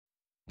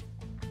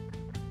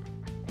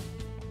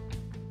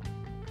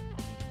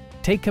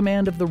Take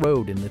command of the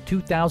road in the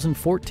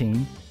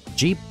 2014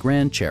 Jeep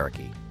Grand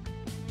Cherokee.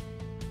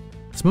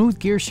 Smooth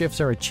gear shifts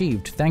are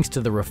achieved thanks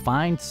to the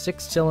refined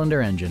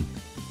 6-cylinder engine,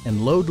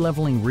 and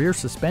load-leveling rear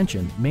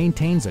suspension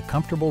maintains a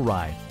comfortable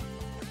ride.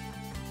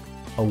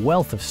 A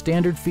wealth of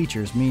standard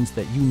features means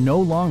that you no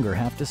longer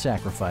have to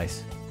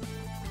sacrifice,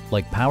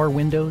 like power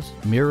windows,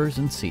 mirrors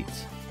and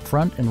seats,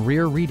 front and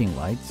rear reading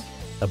lights,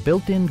 a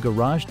built-in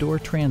garage door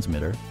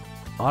transmitter,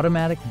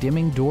 automatic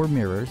dimming door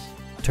mirrors,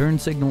 turn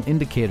signal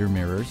indicator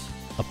mirrors,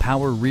 a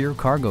power rear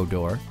cargo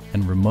door,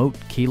 and remote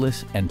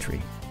keyless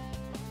entry.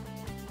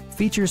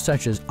 Features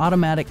such as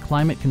automatic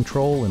climate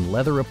control and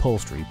leather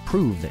upholstery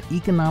prove that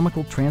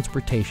economical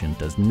transportation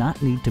does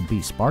not need to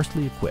be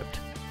sparsely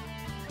equipped.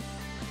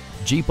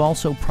 Jeep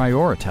also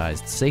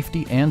prioritized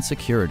safety and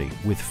security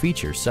with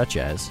features such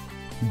as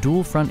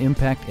dual front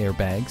impact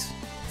airbags,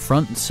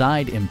 front and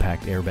side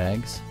impact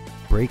airbags,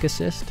 brake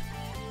assist,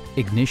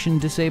 ignition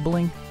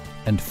disabling,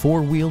 and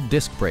 4-wheel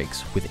disc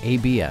brakes with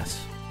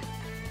ABS.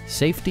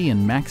 Safety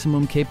and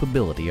maximum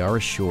capability are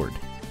assured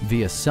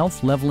via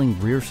self-leveling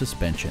rear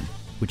suspension,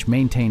 which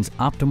maintains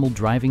optimal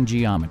driving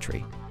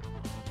geometry.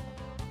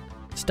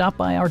 Stop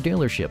by our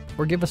dealership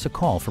or give us a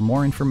call for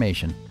more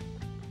information.